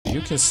Okay,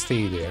 you can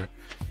stay there,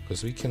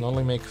 because we can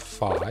only make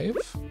 5.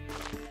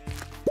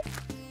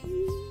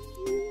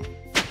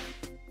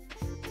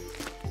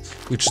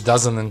 Which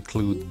doesn't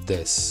include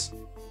this.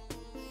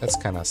 That's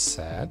kind of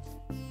sad.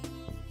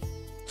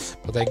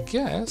 But I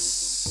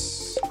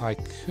guess I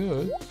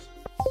could...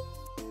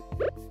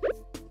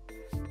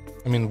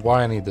 I mean,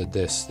 why I needed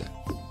this then?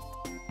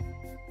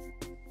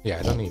 Yeah,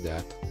 I don't need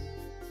that.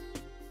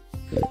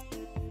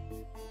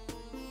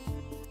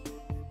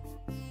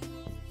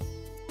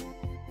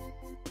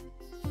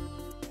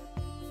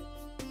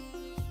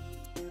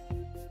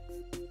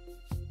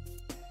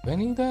 Do I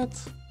need that?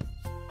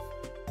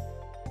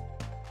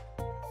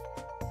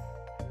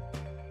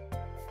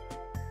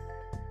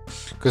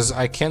 Because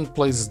I can't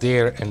place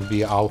there and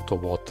be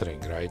auto-watering,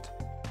 right?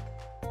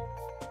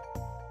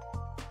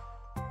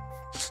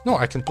 No,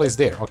 I can place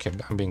there. Okay,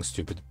 I'm being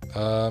stupid.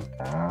 So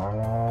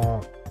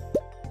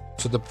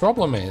the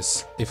problem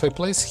is, if I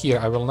place here,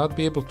 I will not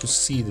be able to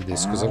seed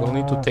this, because I will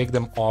need to take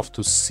them off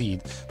to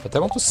seed. But I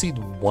want to seed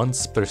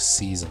once per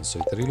season, so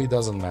it really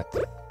doesn't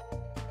matter.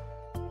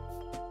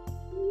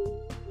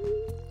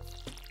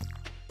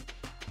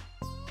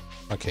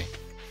 Okay.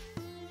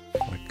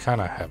 I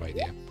kinda have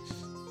idea.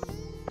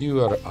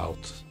 You are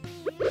out.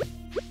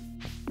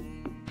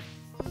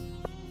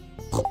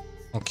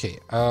 Okay,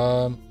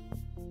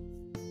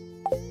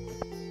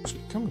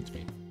 actually, come with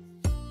me.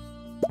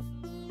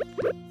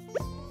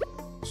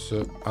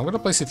 So, I'm gonna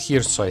place it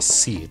here so I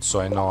see it,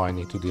 so I know I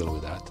need to deal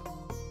with that.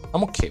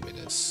 I'm okay with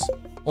this.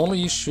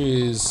 Only issue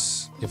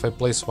is, if I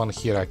place one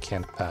here, I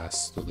can't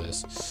pass to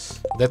this.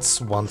 That's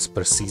once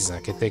per season.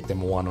 I can take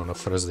them one on a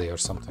first day or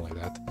something like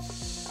that.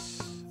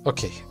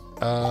 Okay,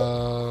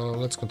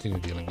 let's continue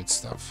dealing with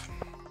stuff.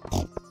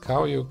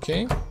 Cow, you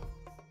okay?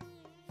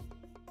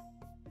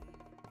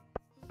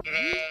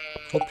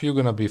 Hope you're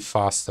gonna be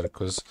faster,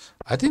 because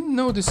I didn't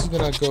know this is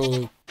gonna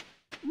go...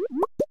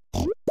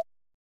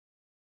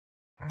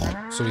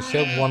 So we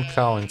have one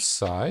cow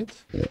inside.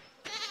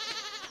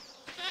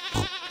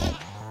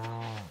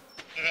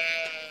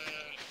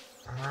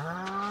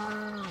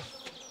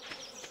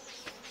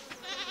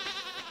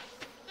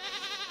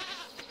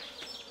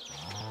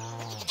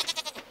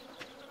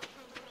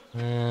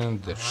 And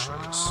there she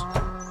is.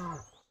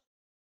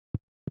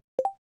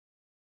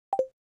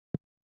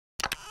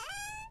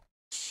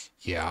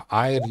 Yeah,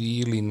 I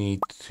really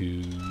need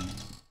to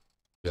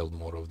build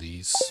more of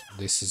these.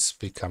 This is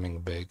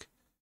becoming big.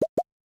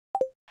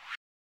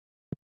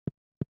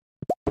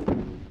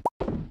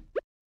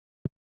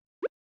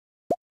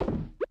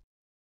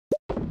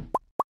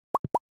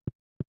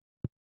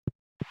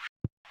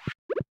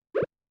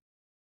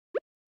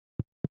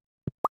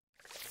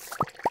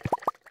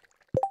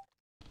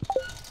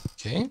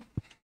 Okay.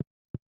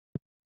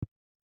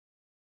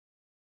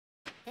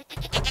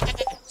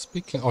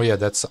 Speaking... Oh yeah,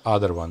 that's the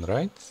other one,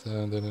 right?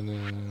 Oh no,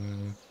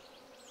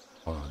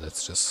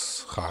 that's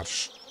just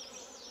harsh.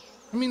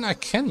 I mean, I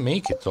can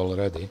make it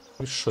already.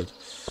 We should.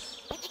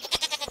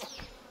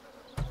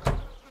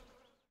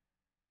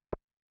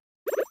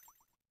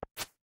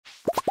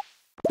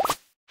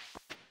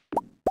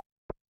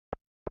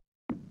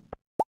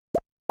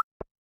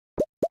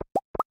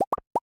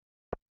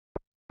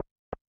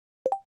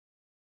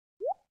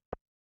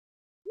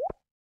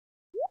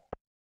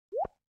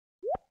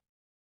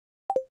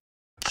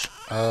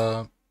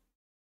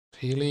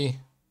 Really?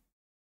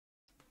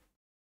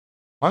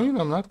 I mean,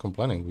 I'm not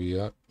complaining.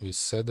 We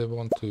said I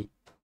want to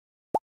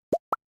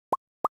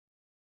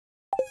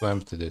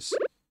empty this.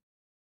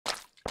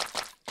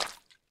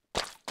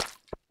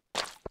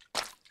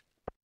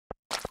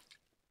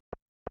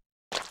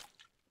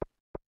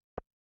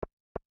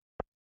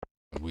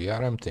 We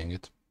are emptying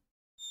it.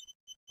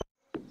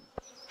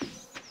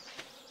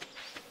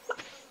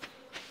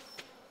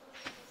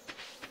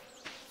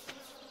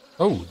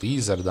 Oh,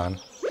 these are done.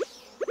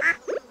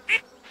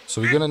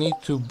 So we're gonna need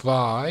to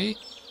buy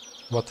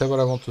whatever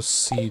I want to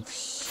seed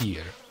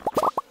here.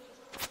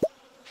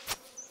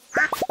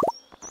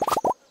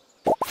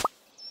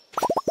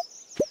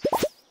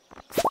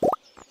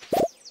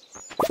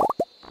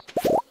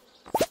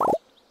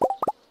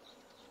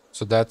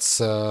 So that's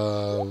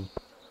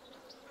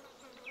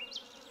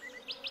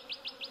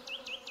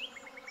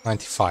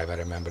 95, I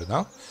remember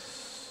now.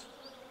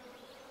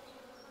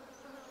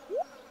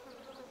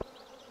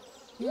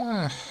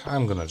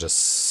 I'm gonna just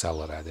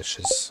sell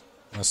radishes.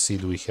 Let's see,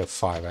 do we have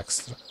 5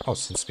 extra? Oh,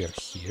 since we are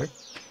here.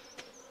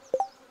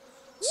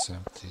 Let's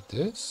empty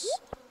this.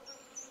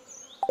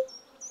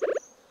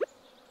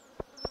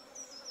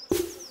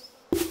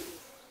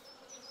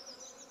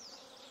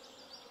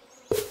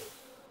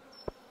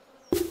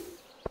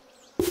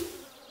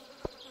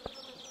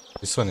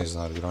 This one is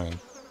not growing.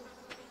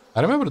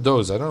 I remember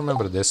those, I don't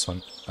remember this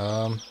one.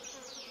 I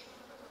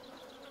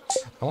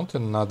want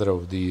another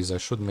of these. I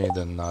should make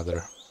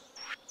another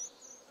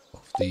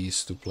of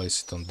these to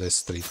place it on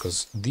this tree,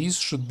 because these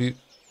should be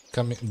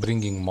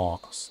bringing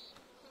moss.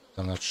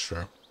 I'm not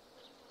sure.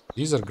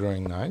 These are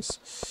growing nice.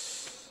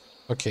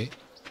 Okay.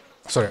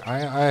 Sorry,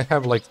 I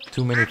have like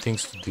too many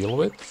things to deal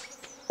with.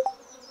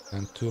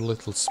 And too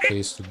little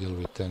space to deal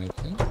with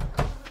anything.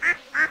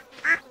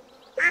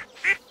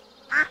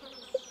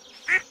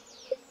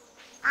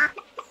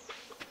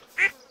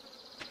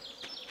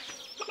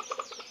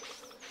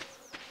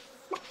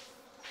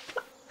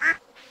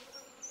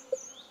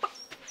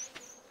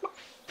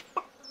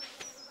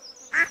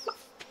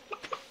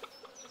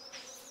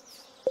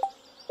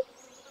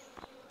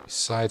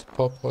 side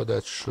popo,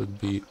 that should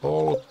be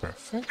all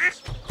perfect.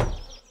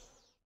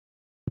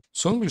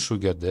 Soon we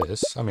should get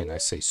this. I mean, I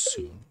say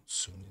soon.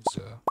 Soon is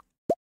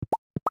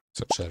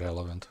such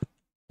irrelevant.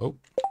 Oh,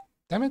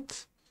 damn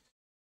it.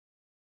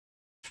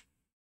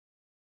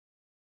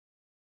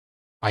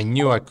 I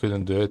knew I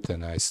couldn't do it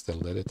and I still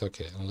did it.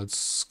 Okay,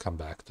 let's come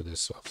back to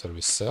this after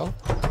we sell.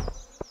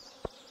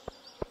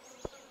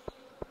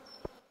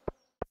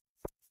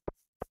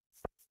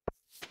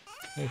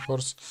 Of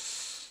course.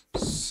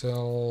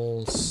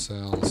 Sell.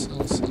 I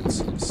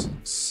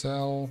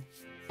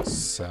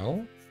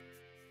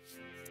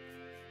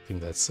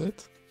think that's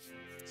it.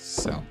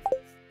 Sell.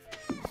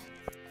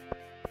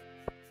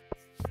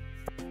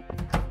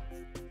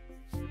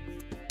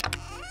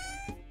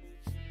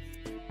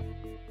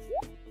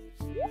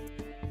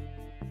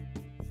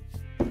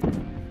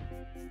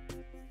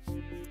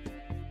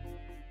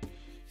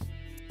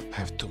 I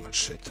have too much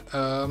shit.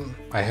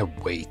 I have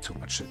way too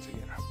much shit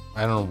here.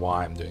 I don't know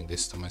why I'm doing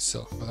this to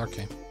myself, but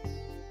okay.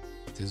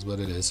 It is what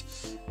it is.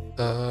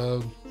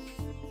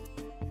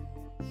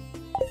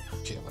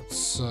 Okay,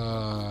 let's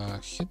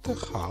hit the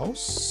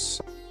house.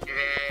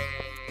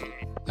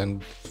 Then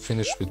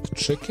finish with the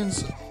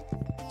chickens.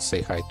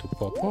 Say hi to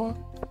Popo.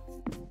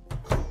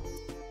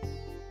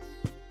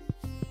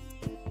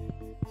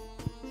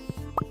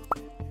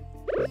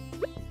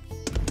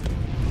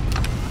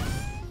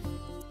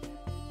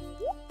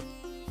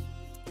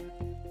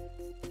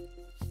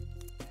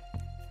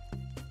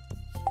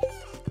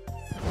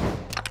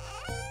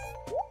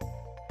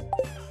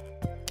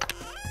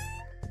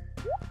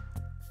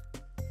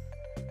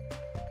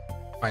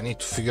 I need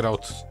to figure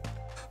out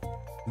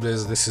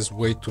this. This is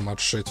way too much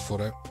shit for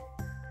it.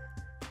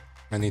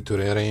 I need to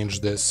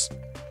rearrange this.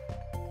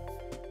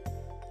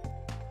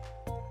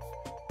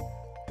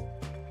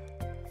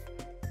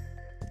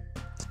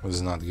 This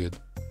is not good.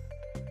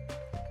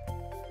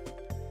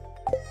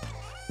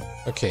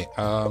 Okay,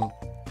 I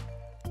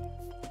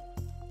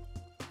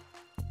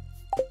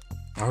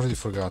already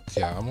forgot.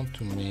 Yeah, I want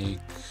to make...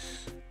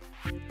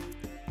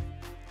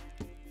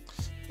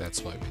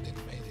 That's why we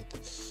didn't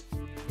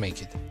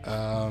make it.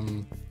 I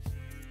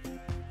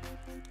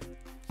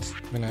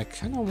mean, I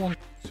kind of want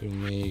to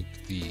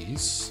make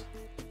these,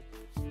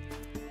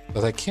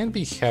 but I can't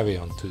be heavy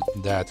onto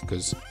that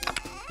because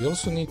we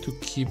also need to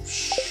keep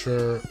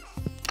sure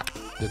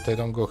that I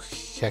don't go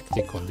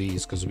hectic on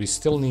these because we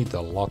still need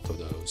a lot of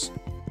those.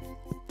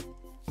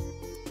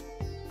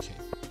 Okay.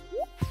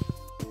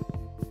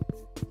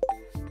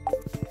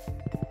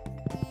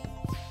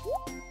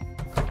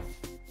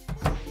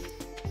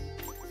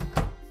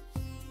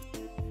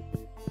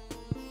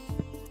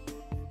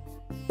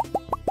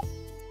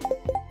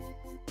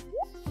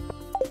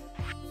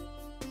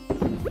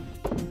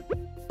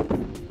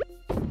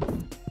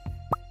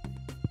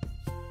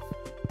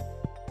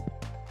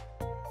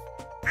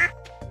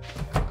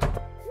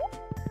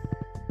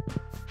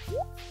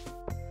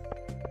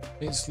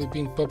 Hey,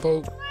 sleeping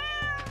Popo.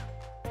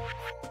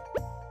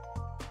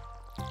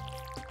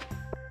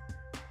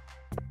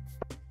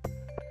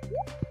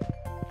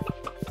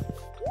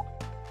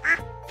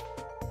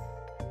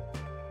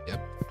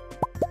 Yep.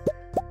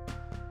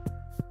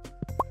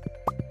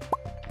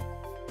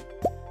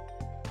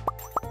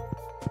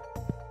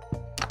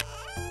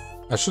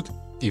 I should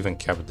even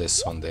kept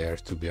this one there,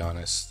 to be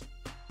honest.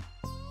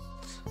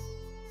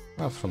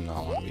 Well, from now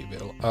on we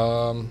will.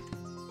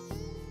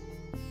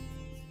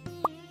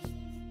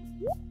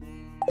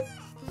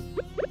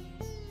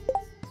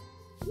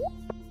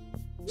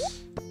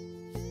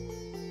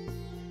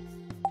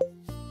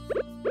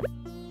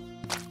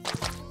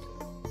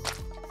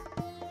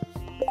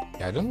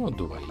 I don't know,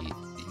 do I eat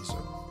these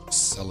or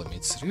sell them?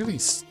 It's really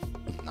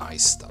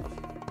nice stuff.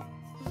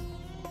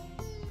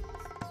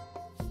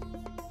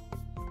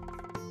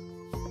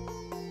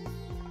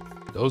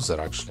 Those are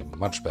actually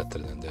much better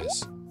than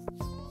this.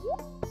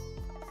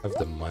 Have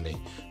the money.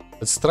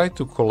 Let's try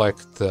to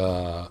collect,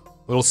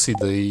 we'll see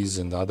these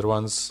and the other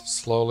ones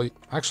slowly.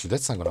 Actually,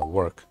 that's not gonna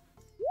work.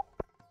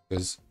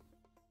 Because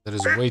there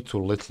is way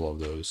too little of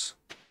those.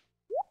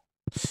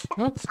 You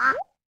know what?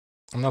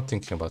 I'm not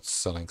thinking about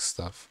selling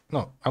stuff.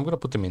 No, I'm gonna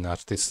put them in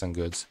artisan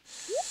goods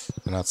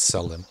and not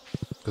sell them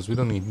because we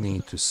don't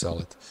need to sell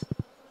it.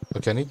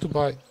 Okay, I need to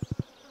buy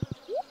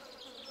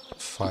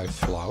 5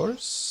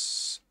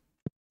 flowers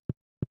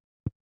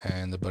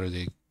and a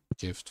birthday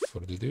gift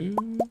for the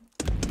dude.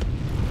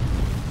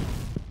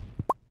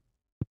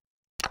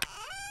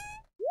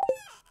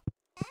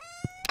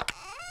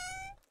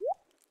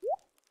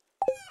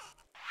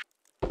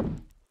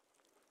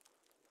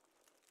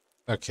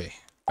 Okay,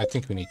 I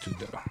think we need to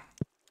do.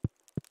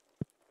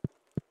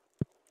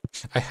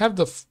 I have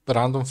the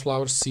random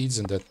flower seeds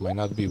and that might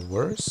not be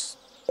worse.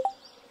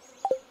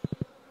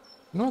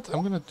 You know what?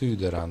 I'm gonna do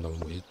the random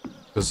weed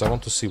because I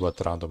want to see what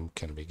random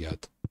can we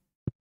get.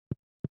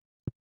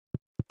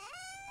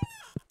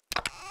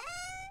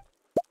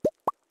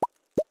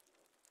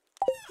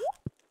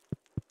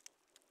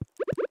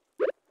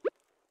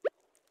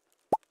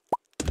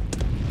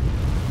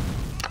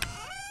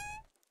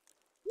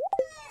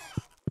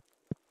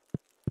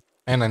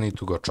 And I need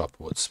to go chop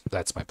woods.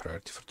 That's my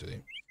priority for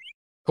today.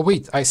 Oh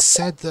wait, I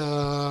said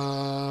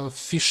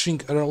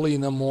fishing early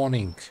in the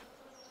morning.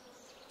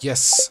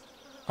 Yes.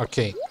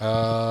 Okay,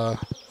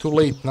 too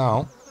late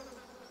now.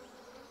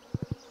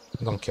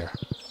 Don't care.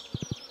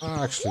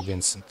 Actually,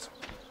 Vincent.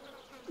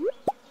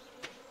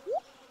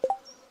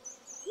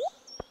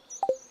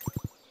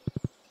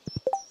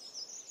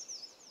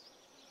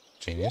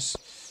 Genius.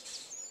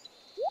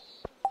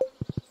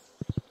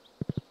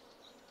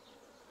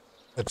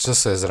 It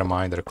just as a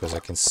reminder because I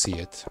can see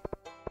it.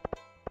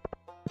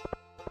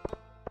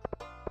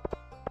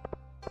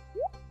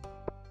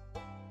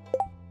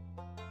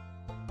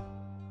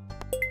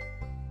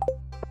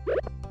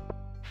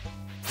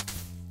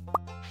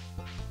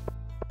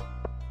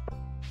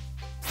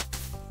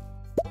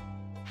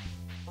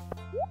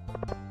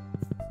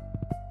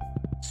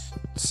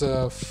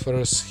 Let's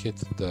first hit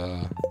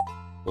the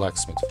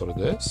blacksmith for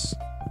this.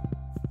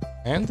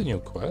 And the new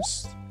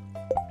quest.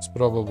 It's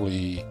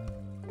probably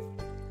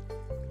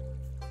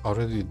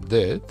already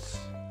did.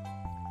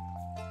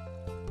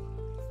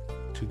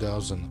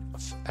 2000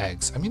 of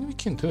eggs. I mean, we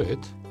can do it.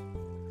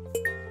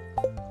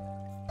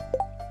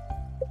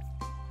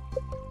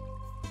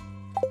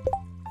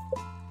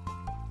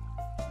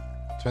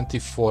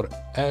 $24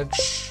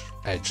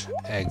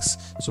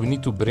 eggs. So we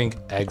need to bring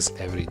eggs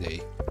every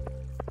day.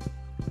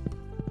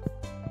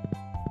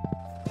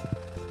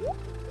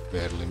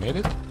 Barely made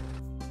it.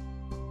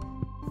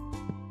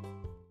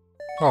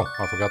 Oh,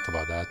 I forgot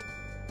about that.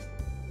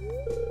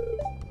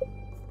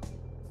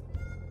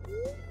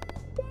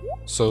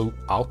 So,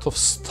 out of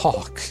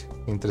stock.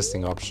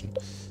 Interesting option.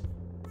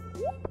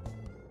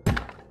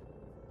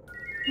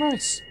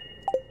 Nice.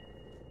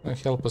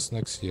 That'll help us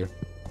next year.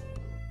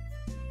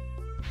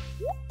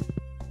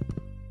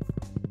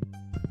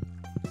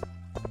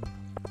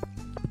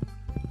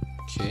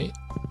 Okay,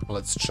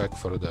 let's check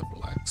for the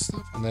black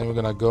stuff. And then we're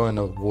gonna go in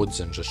the woods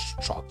and just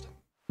chop them.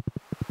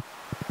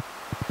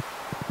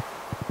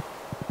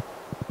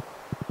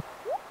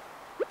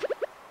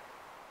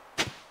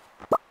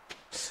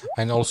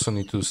 I also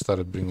need to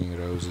start bringing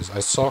roses. I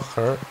saw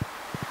her.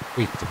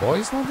 Wait, the boy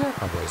is not there?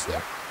 My boy is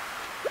there.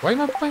 Why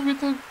not play with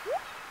the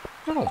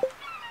girl?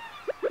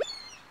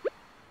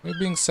 We're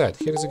being sad.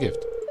 Here is a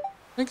gift.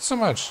 Thank you so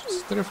much.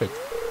 It's terrific.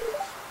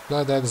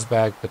 Glad Dad is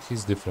back, but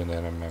he's different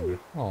than I remember.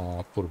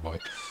 Oh, poor boy.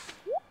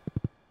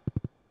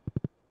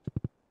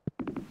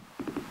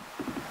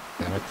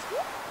 Damn it.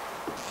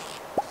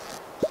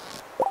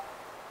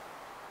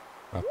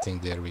 Nothing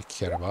there we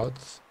care about.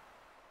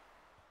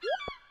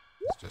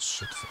 Just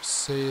shit for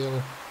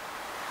sale.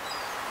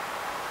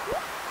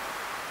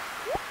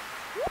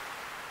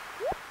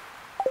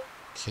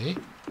 Okay,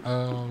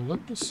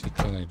 let me see,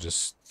 can I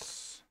just...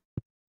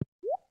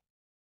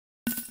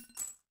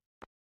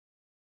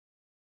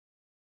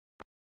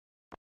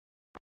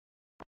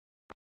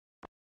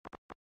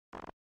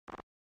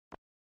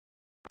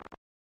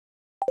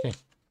 Okay,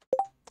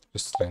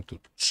 just trying to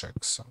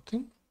check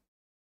something.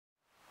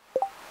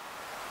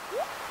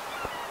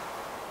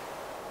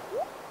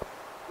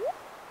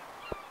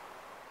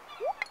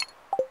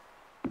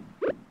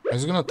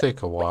 It's gonna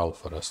take a while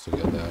for us to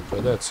get that,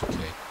 but that's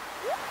okay.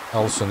 I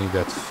also need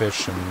that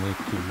fish and we need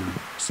to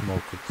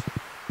smoke it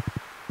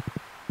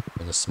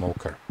in a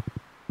smoker.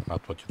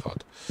 Not what you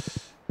thought.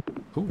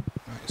 Ooh,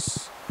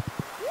 nice.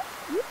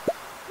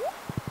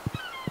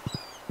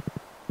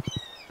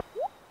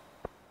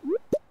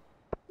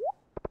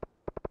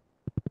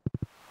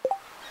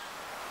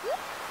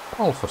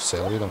 All for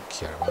sale, we don't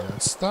care about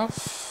that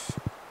stuff.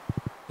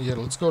 Yeah,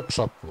 let's go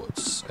chop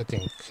woods. I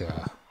think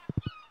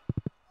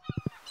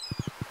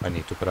I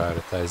need to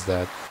prioritize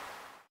that.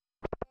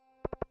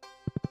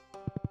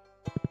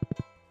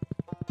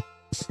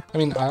 I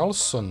mean, I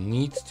also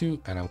need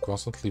to, and I'm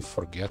constantly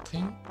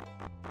forgetting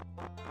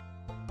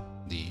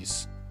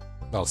these.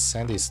 Well,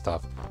 sandy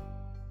stuff.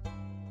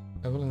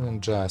 Evelyn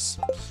and Jazz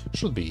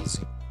should be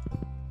easy.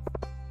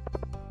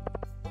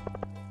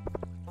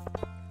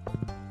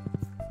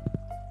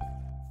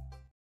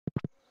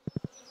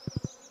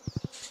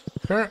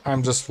 Her,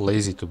 I'm just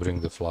lazy to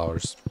bring the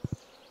flowers.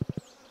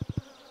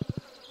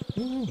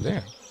 Oh,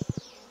 there.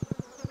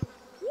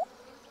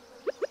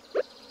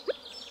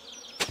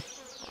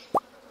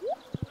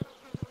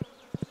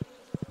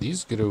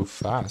 These grew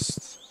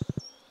fast.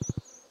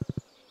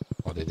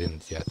 Oh, they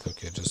didn't yet.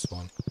 Okay, just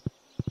one.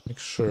 Make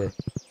sure.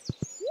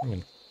 I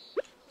mean,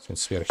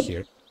 since we are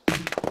here.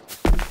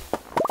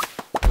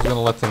 I was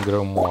gonna let them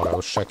grow more. I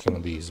was checking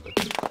on these, but...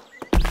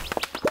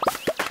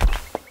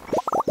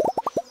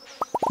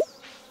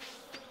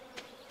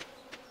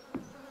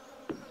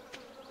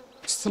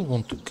 I still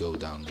want to go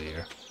down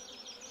there.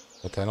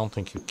 But I don't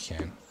think you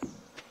can.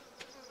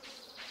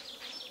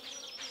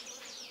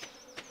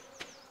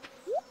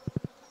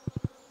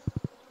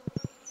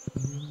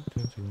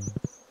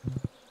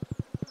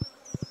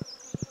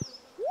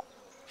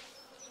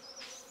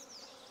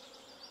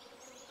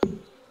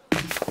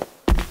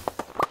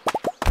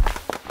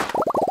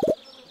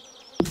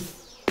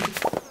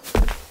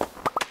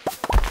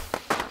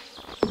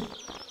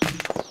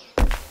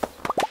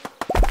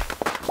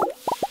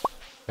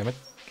 Damn it.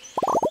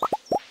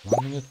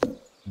 1 minute.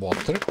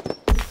 Water.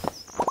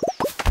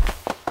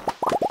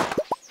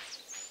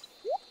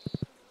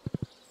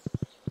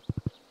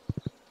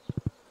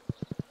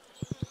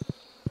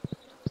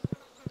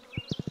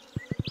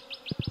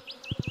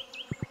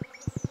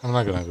 I'm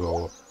not gonna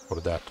go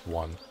for that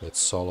one with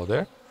solo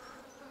there.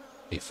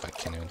 If I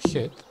can even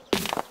hit.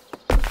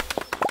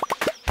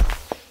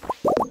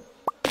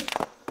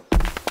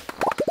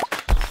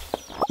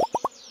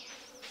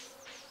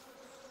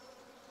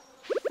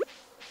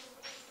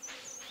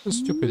 A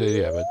stupid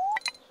idea, but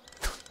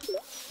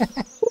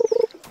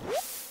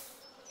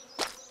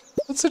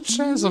what's the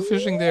chance of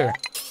fishing there?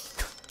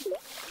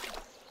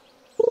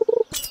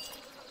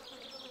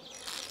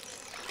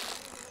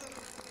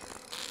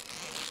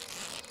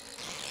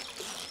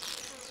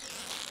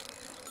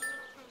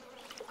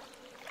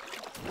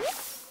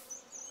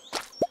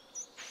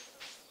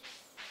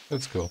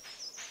 Let's go.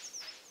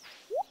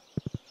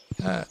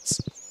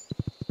 That's...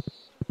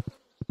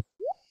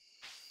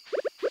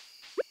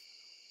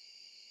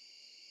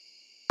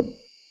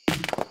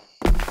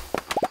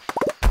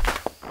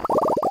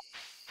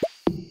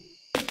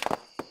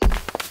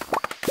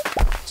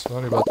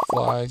 Sorry about the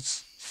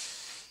flies.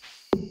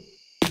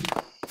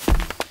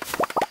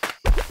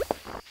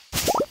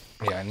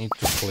 Yeah, I need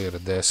to clear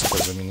this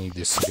because we need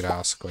this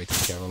grass quite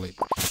heavily.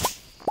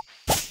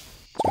 So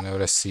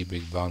whenever I see a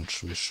big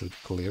bunch, we should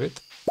clear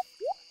it.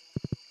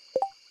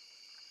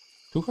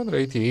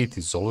 288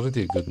 is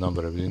already a good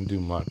number, we didn't do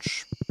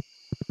much.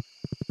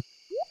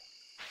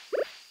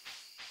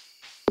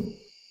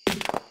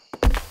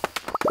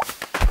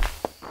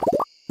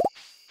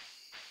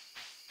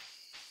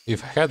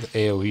 If I had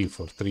AoE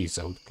for trees,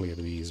 I would clear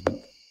these, but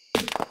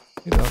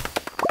you know.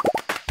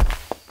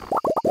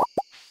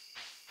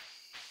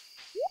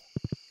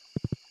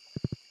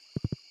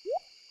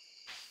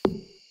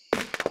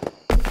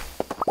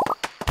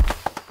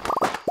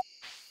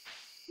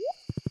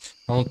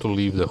 I want to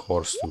leave the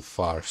horse too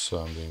far, so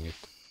I'm doing it.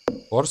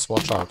 Horse,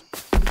 watch out.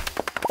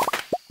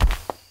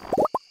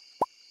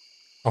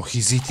 Oh,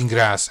 he's eating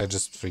grass, I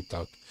just freaked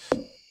out.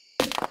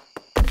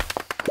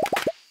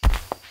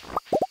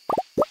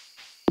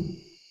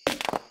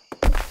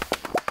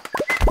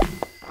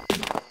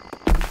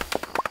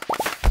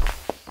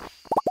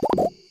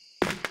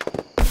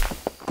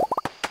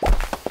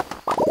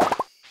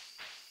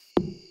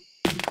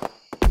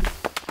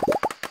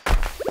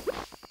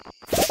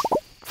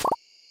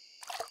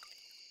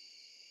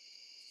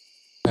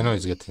 I know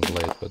it's getting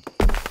late, but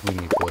we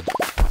need wood.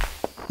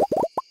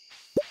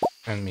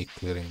 And me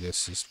clearing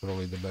this is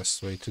probably the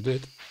best way to do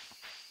it.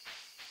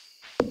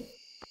 I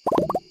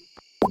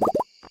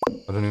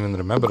don't even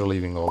remember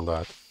leaving all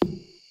that.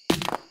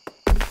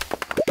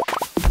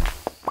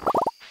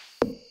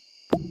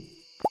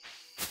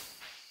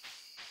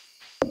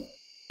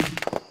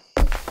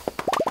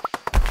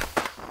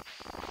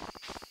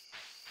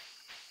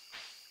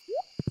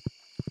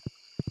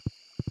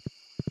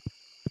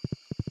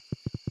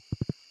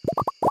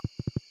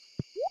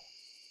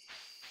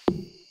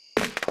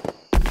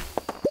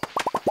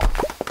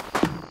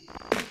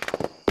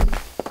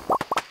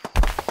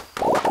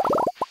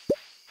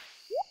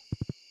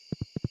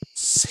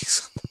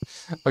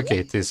 Okay,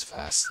 it is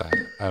fast.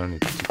 I don't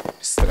need to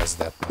stress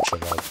that much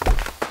about it.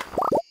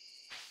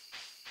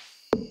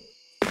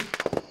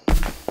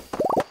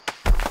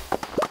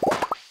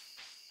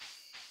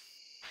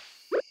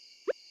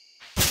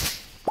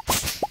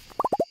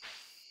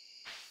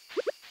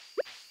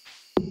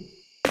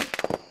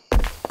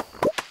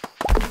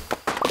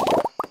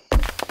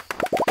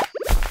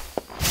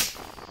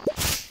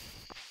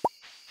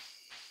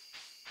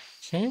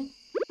 Okay.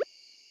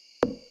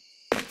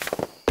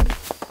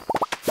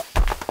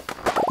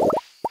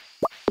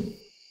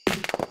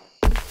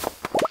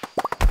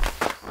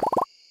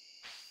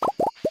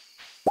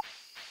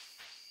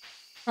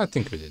 I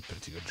think we did a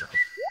pretty good job.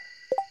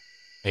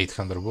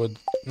 800 wood,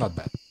 not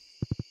bad.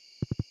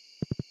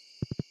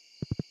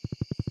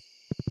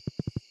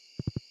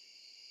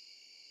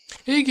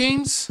 Hey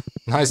games,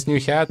 nice new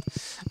hat.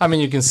 I mean,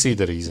 you can see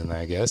the reason,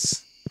 I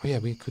guess. Oh yeah,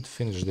 we could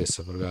finish this,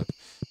 I forgot.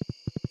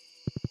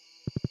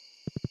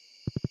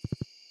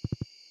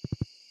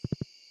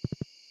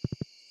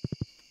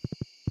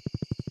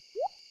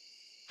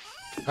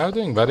 How are you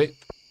doing, buddy?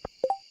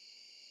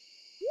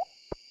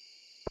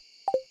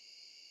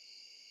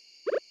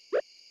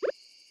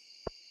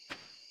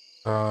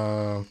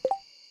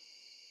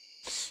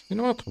 You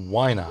know what?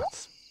 Why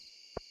not?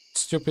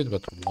 Stupid,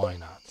 but why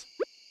not?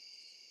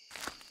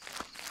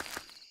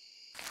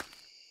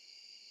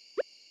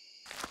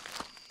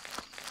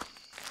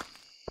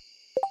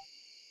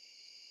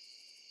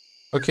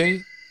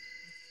 Okay,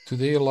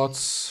 today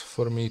lots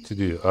for me to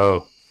do.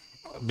 Oh,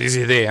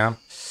 busy day, huh?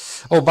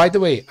 Oh, by the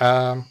way,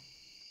 I'm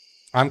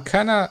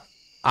kind of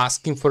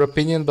asking for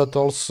opinion, but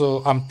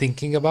also I'm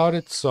thinking about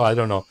it, so I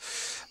don't know.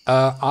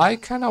 I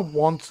kind of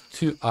want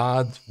to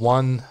add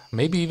one,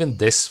 maybe even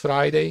this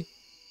Friday,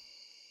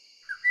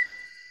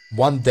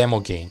 one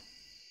demo game.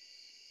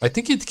 I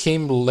think it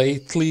came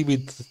lately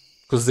with,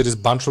 because there is a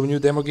bunch of new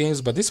demo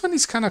games, but this one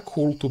is kind of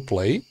cool to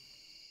play.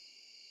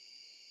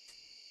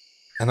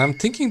 And I'm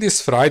thinking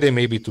this Friday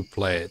maybe to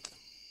play it.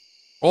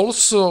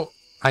 Also,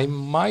 I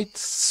might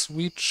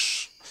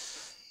switch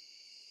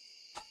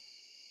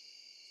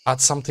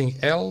at something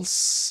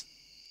else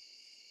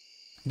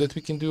that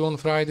we can do on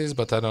Fridays,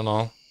 but I don't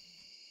know.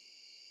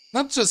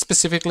 Not just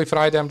specifically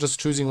Friday, I'm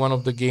just choosing one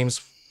of the games,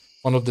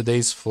 one of the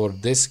days for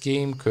this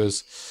game,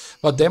 because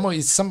well, demo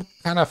is some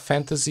kind of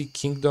fantasy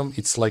kingdom.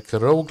 It's like a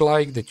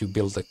roguelike that you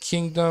build a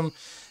kingdom,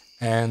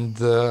 and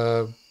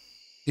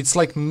it's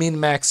like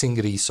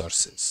min-maxing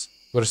resources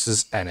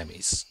versus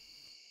enemies.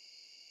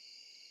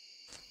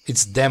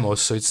 It's demo,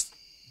 so it's...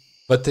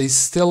 But it's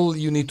still,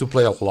 you need to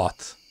play a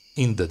lot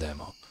in the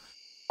demo.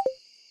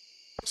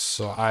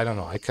 So, I don't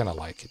know, I kind of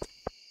like it.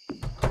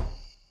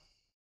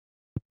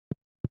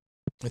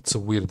 It's a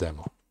weird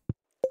demo.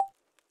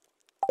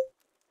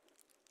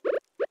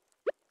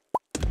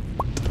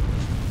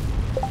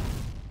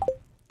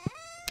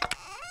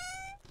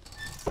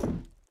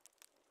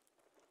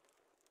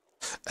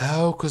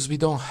 Oh, because we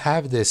don't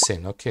have this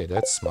in. Okay,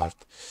 that's smart.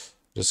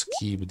 Just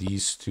keep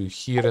these two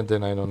here and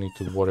then I don't need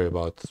to worry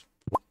about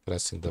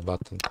pressing the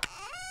button.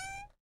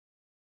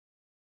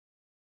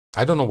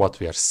 I don't know what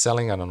we are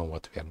selling. I don't know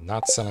what we are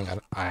not selling.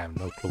 I have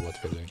no clue what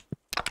we're doing.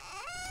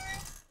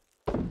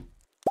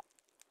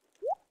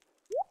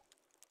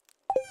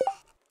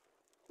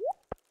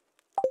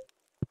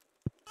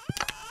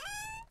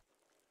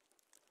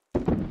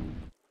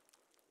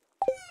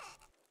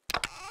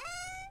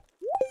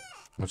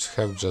 We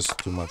have just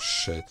too much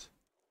shit.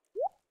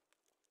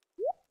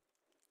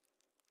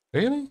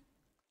 Really?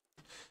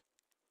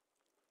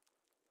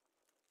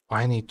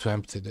 I need to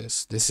empty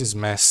this. This is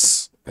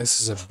mess. This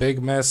is a big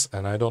mess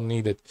and I don't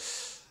need it.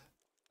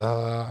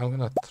 I'm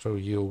gonna throw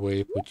you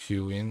away, put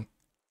you in.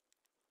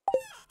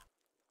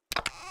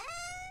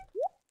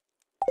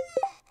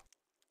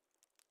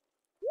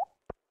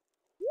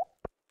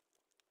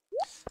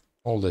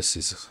 All this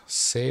is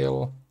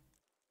sale.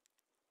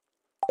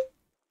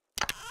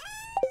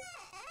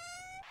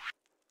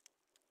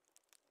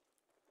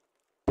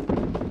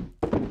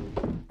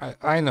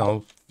 I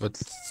know, but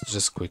it's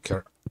just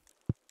quicker.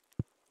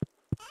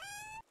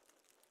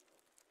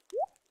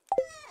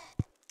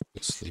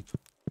 Go sleep.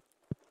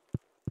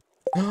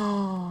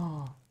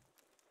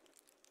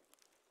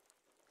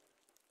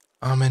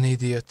 I'm an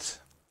idiot.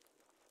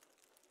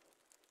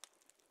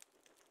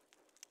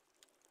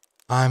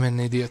 I'm an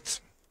idiot.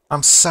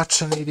 I'm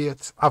such an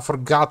idiot. I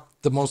forgot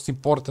the most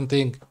important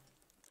thing.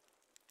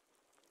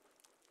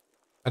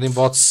 I didn't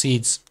bought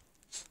seeds.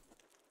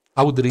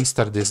 I would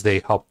restart this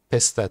day. How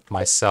pissed at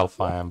myself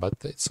I am, but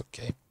it's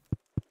okay.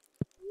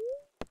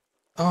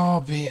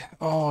 Oh,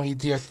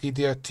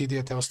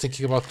 idiot. I was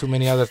thinking about too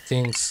many other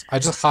things. I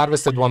just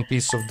harvested one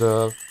piece of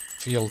the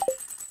field.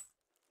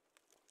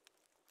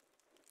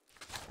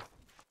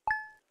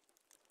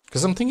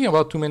 Because I'm thinking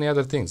about too many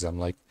other things. I'm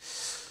like...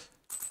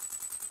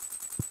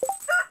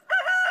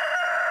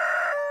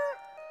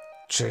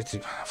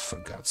 Charity, for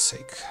God's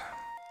sake.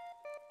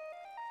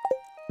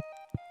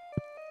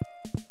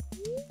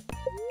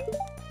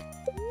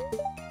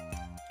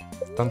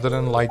 Thunder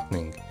and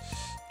lightning.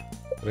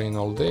 Rain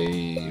all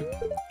day.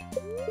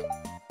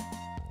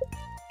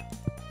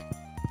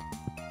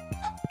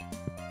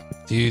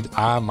 Dude,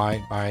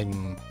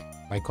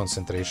 my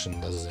concentration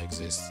doesn't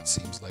exist. It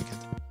seems like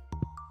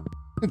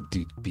it.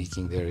 Dude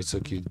peeking there, it's so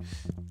cute.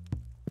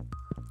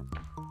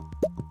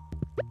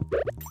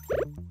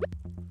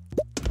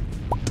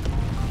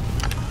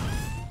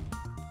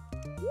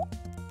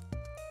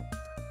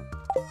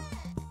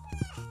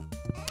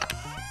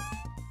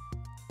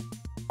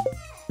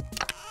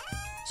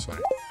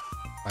 Sorry,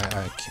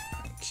 I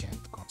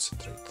can't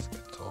concentrate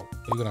at all.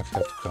 You're gonna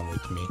have to come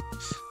with me,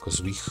 because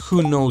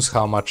who knows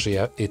how much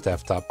it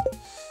effed up.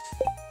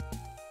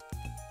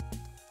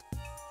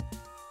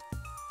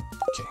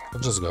 Okay,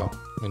 let's just go.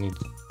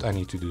 I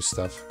need to do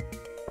stuff.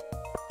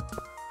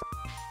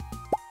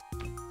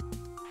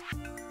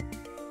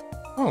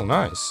 Oh,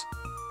 nice.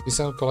 He's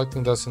out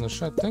collecting dust in the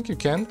shed. Thank you,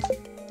 Kent.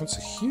 That's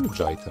a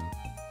huge item.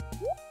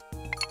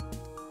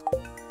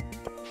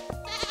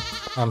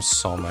 I'm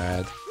so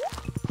mad.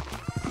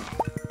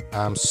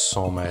 I'm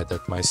so mad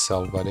at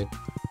myself, buddy.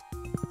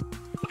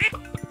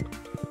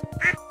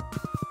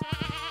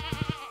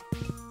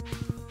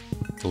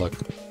 Look.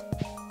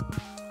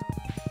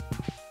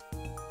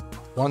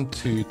 1,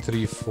 2,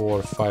 3,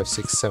 4, 5,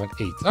 6, 7,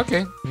 8.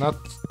 Okay, not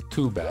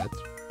too bad.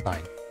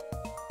 9.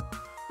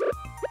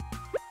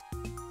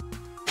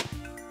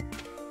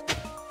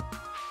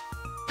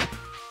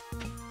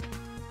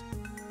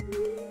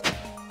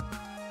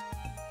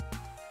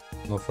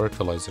 No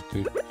fertilizer,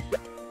 dude.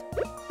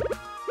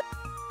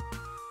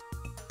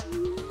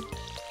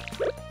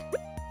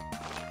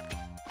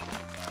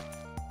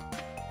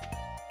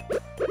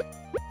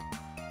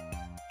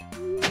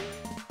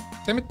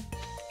 Damn it.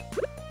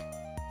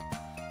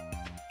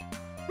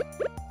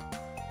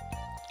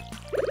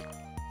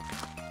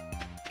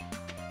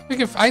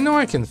 If I know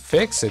I can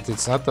fix it,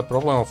 it's not the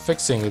problem of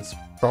fixing, it's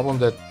problem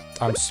that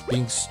I'm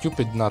being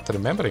stupid not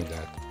remembering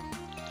that.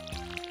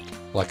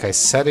 Like I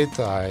said it,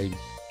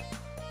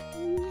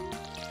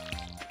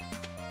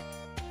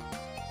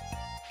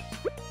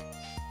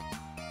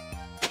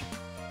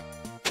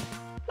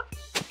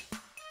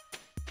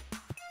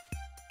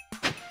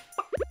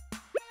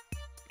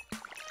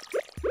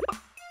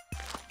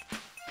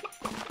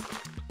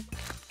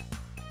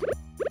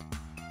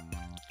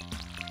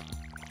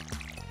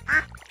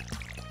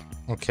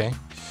 Okay.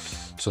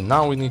 So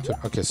now we need to...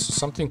 Okay, so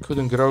something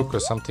couldn't grow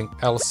because something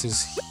else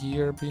is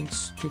here being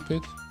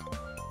stupid.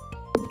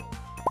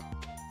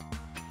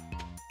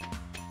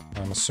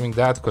 I'm assuming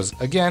that because,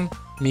 again,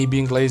 me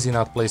being lazy,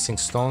 not placing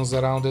stones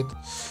around it.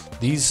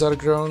 These are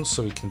grown,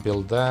 so we can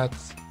build that.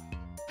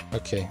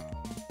 Okay.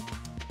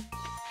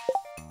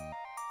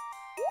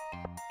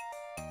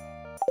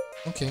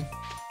 Okay.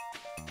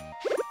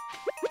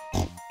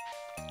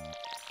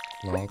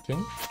 Wrong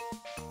thing.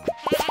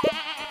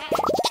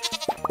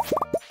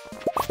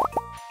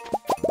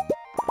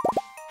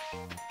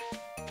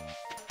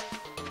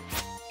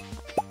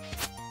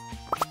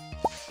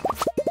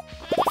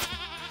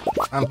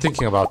 I'm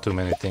thinking about too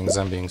many things.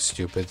 I'm being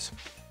stupid.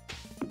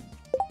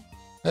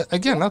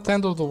 Again, not the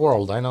end of the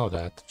world. I know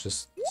that.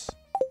 Just...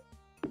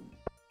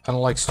 I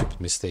don't like stupid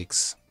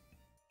mistakes.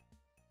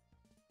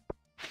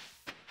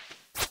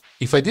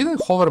 If I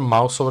didn't hover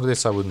mouse over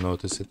this, I would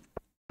notice it.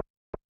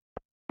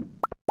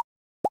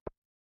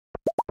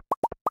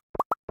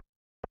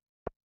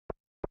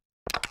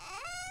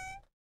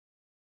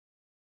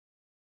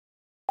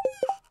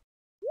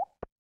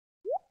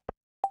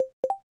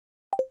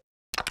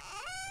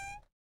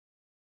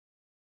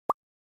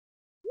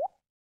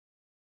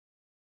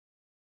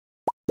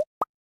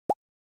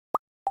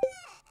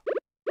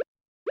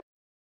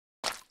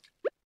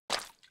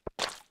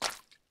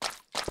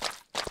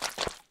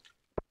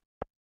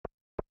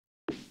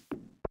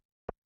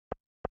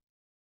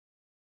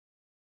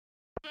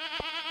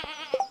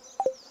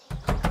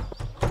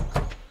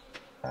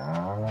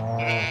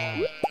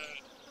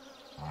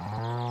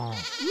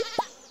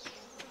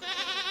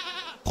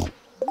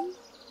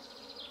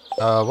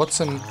 What's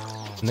the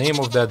name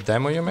of that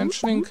demo you're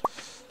mentioning?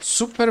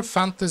 Super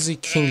Fantasy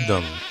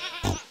Kingdom.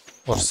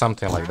 Or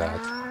something like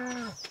that.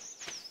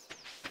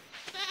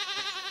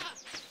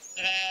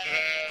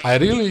 I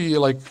really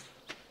like...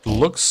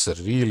 Looks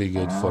really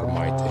good for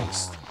my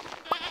taste.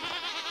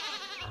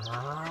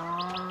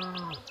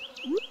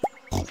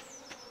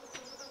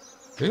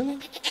 Really?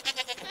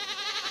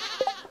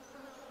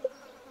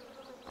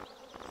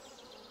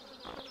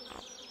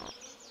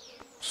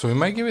 So we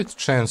might give it a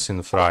chance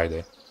in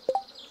Friday.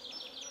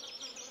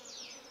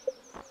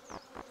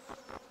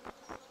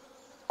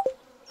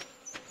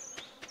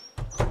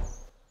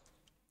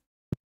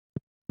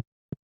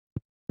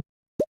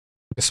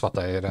 Guess what,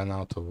 I ran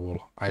out of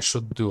wool. I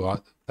should do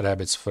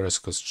rabbits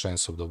first because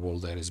chance of the wool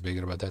there is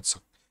bigger, but that's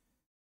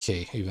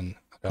okay, even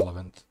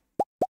relevant.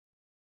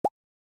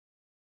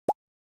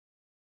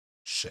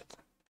 Shit.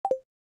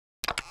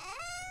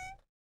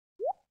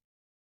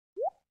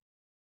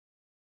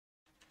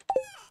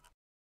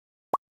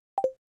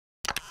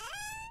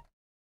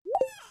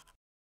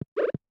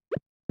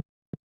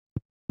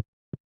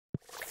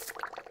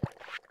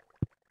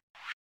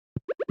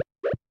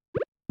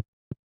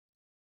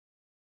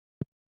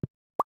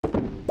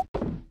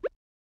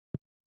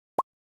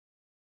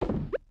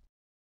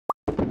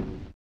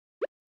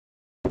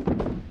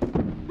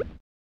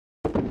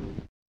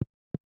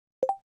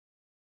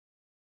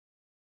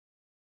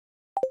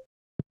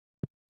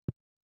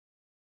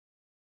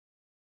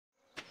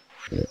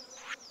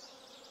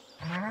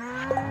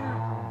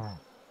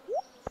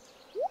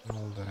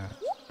 All that.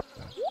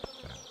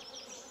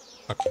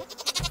 Okay.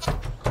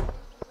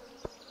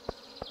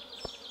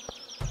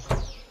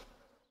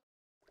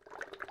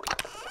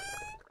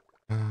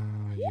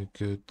 You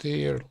go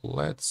there.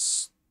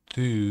 Let's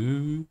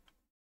do...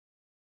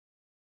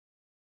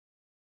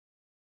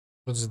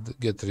 Let's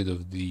get rid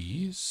of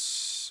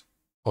these.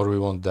 Or we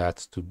want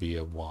that to be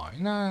a Y.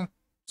 Nah,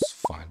 it's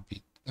fine.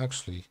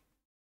 Actually...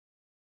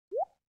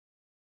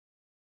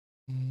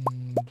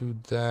 do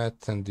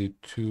that and do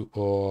 2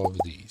 of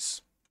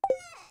these.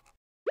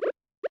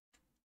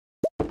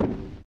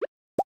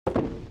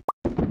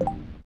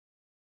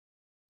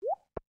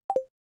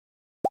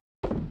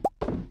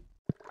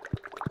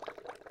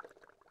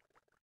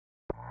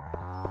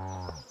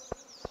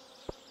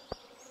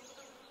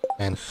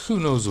 And who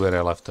knows where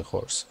I left the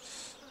horse.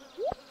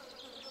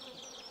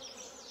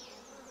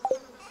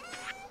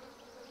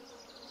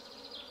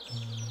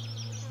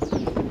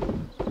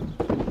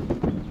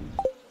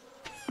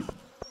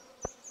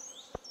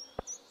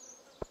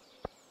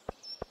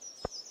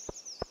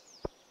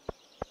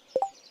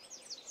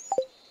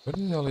 Where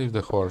did I leave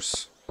the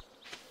horse?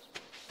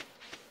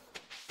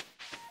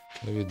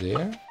 Leave it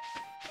there?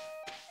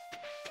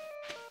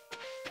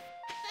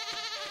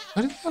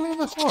 Where did I leave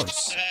the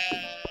horse?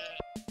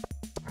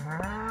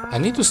 I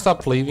need to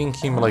stop leaving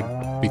him like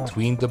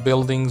between the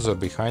buildings or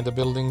behind the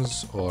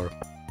buildings, or...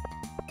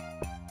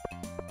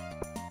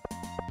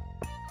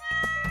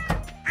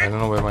 I don't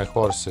know where my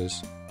horse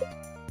is.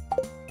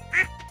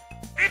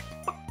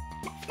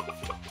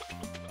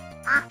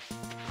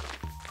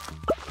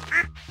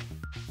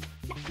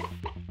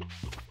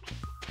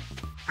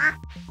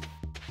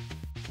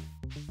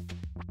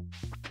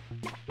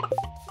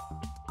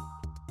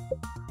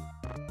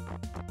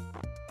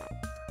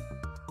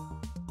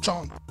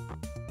 John!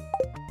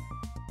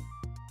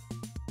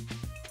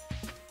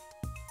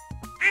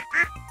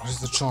 Where's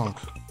the chunk?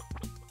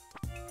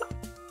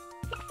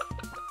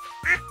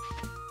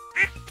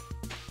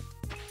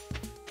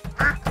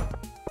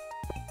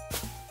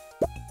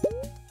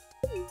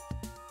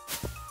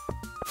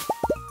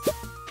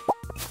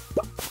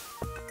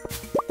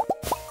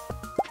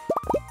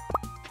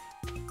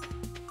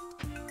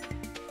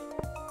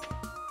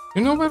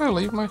 You know where I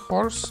leave my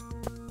horse?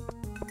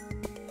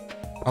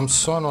 I'm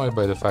so annoyed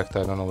by the fact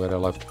that I don't know where I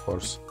left the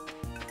horse.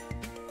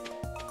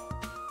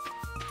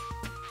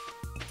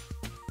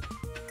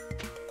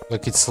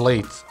 Like, it's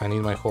late. I need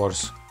my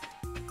horse.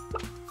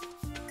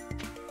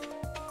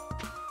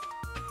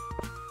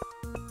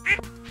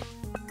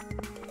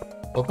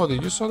 Popo,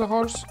 did you saw the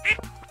horse?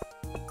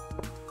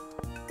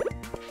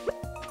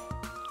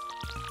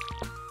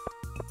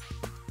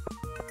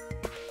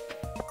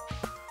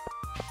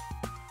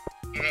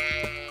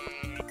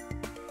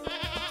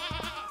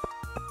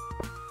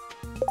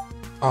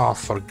 Oh,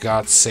 for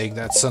God's sake,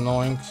 that's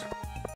annoying.